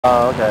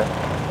Oh, okay.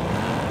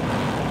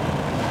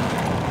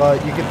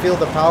 But you can feel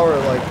the power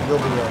like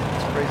building up.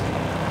 It's crazy.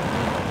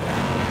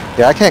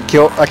 Yeah, I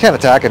can't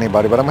attack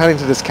anybody, but I'm heading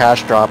to this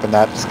cash drop and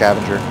that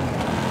scavenger.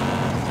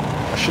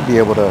 I should be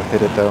able to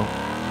hit it though.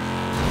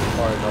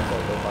 Far enough,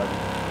 I'll go find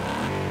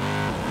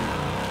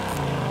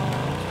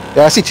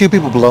Yeah, I see two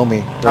people below me.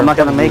 I'm not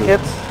gonna make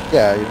it.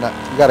 Yeah, you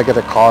gotta get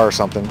a car or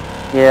something.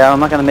 Yeah, I'm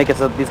not gonna make it.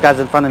 So these guys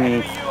in front of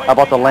me are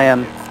about to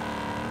land.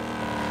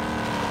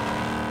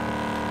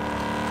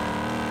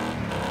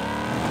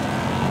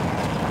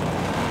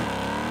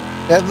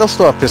 Yeah, they'll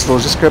still have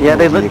pistols. Just grab Yeah,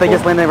 the they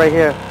just landed right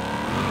here.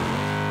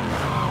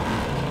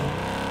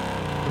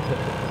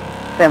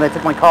 Damn, they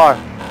took my car.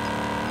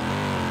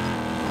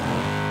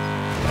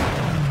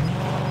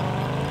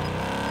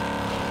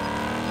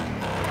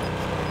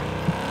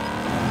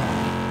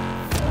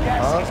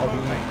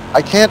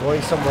 I can't.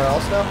 Going somewhere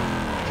else now?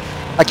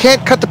 I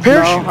can't cut the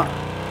parachute. No,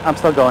 I'm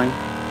still going.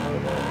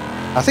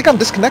 I think I'm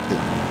disconnected.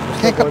 I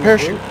can't cut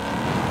parachute.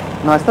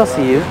 No, I still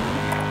see you.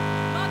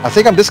 I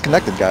think I'm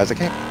disconnected, guys. I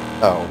can't.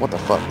 Oh, what the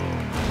fuck?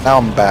 Now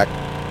I'm back.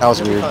 That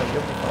was weird.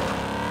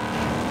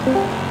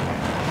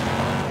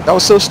 That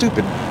was so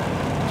stupid.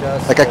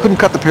 Like I couldn't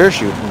cut the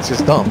parachute. It's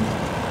just dumb.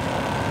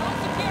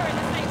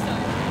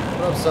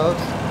 What up,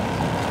 Subs?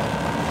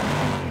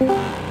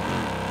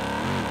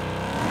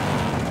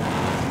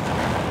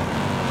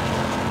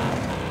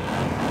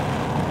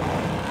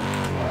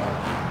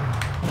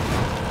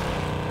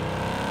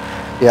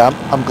 Yeah,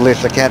 I'm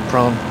glitched. I can't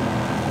prone.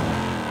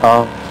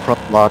 Oh,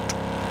 prone locked.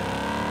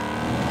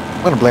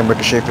 I'm gonna blame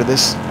Ricochet for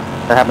this.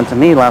 That happened to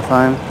me last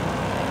time.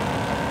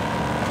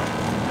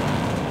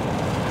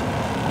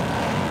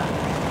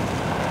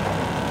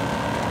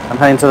 I'm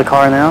heading to the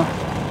car now.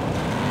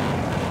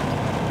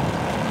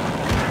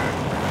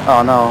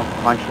 Oh no,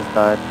 mine just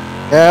died.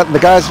 Yeah, the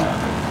guys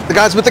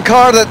with the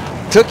car that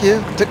took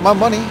my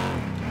money. Your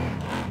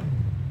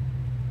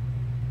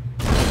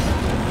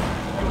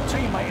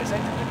teammate has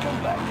entered the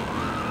gulag.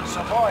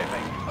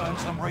 Surviving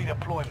earns them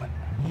redeployment.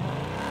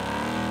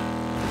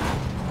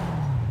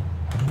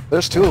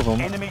 There's two of them.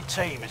 Enemy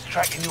team is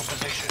tracking your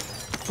position.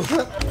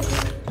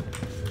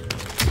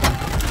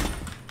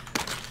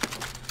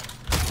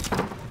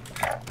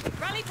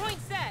 Rally point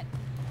set.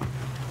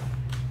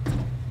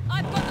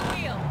 I've got the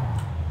wheel.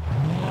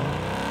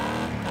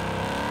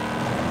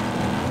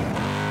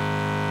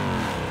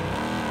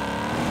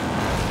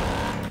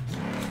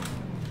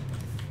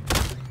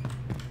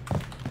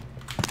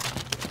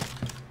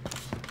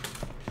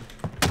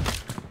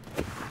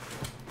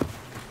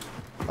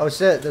 Oh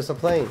shit, there's a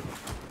plane.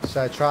 Should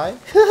I try?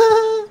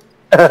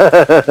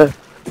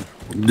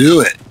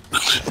 Do it.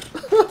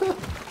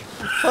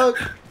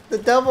 Fuck, the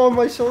devil on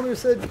my shoulder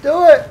said,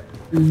 do it!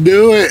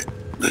 Do it.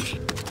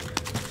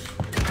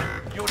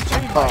 Your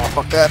teammate Oh,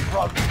 fuck that.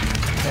 broke.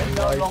 They're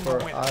no Fight longer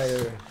for with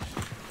ire.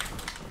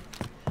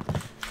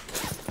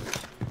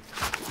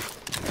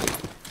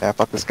 Yeah,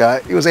 fuck this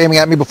guy. He was aiming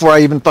at me before I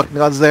even fucking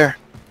was there.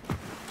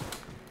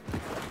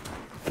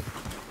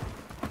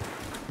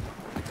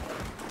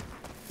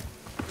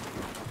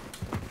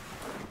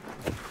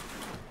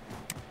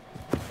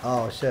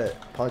 Oh shit,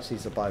 Punch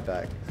needs to buy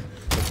back.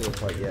 Doesn't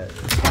look like yet.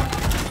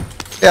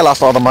 Yeah, I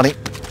lost all the money.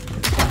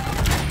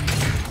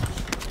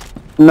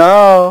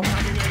 No.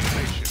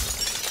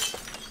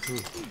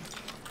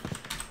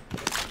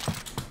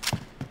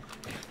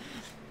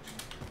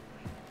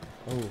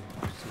 Oh,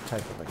 some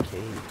type of a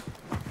cave.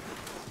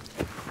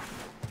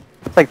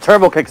 It's like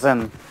turbo kicks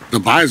in. The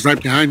buy's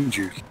right behind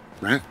you,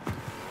 right?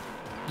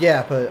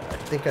 Yeah, but I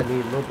think I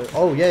need a little bit.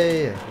 Oh,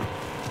 yeah.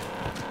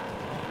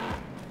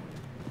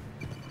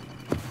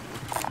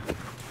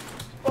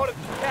 Spotted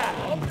the cat.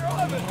 I'm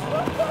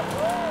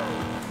driving.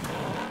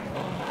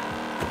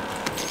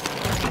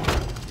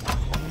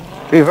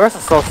 Reverse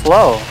is so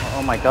slow.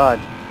 Oh my god.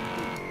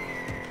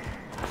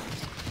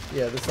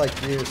 Yeah, this like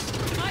years.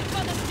 I've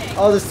got the stick.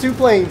 Oh, there's two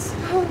planes.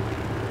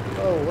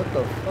 Oh, what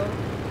the fuck?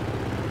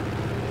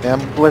 Yeah, I'm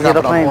Where's the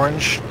other dropping on plane?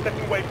 orange.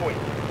 Second waypoint.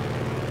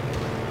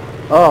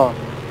 Oh,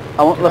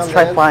 Can let's I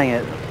try land? flying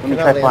it. Let me Can I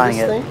try land flying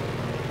this it. thing?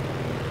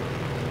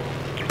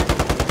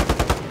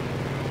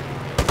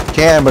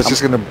 Can, but it's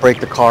just gonna break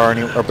the car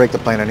or break the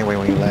plane anyway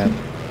when you land.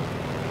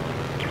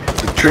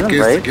 The trick Doesn't is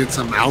break. to get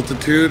some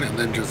altitude and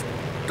then just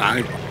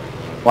dive.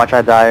 Watch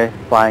I die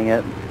flying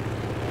it.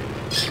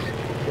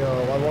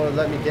 Yo, why won't it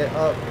let me get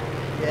up?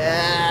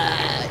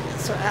 Yeah, get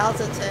some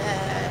altitude.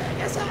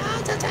 Get some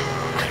altitude.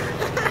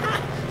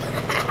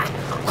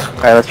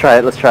 Alright, let's try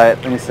it. Let's try it.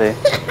 Let me see.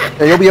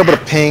 Yeah, you'll be able to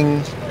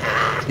ping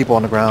people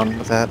on the ground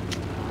with that.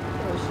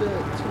 Oh shit,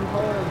 too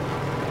hard.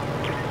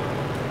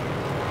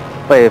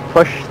 Wait,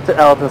 push to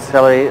L to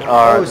accelerate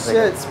or... Oh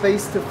shit,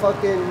 space to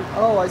fucking.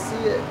 Oh, I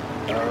see it.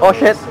 Oh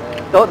shit.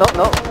 No.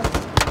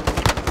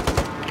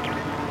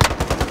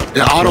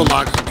 Yeah, auto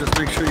locks. So just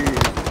make sure you.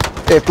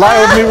 Hey, fly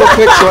over me real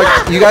quick so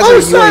you guys Oh,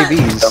 are shit.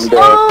 UAVs.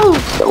 Oh!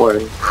 Don't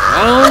worry.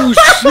 Oh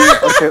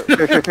shit!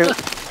 Shoot.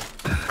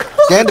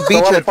 Stand the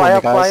beachhead for me,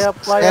 Fly guys. up.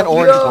 Stand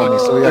orange for me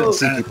so we can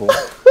see people.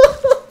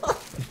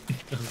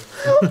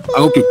 I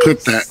hope you clip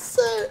that.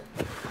 Shit.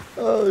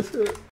 Oh shit.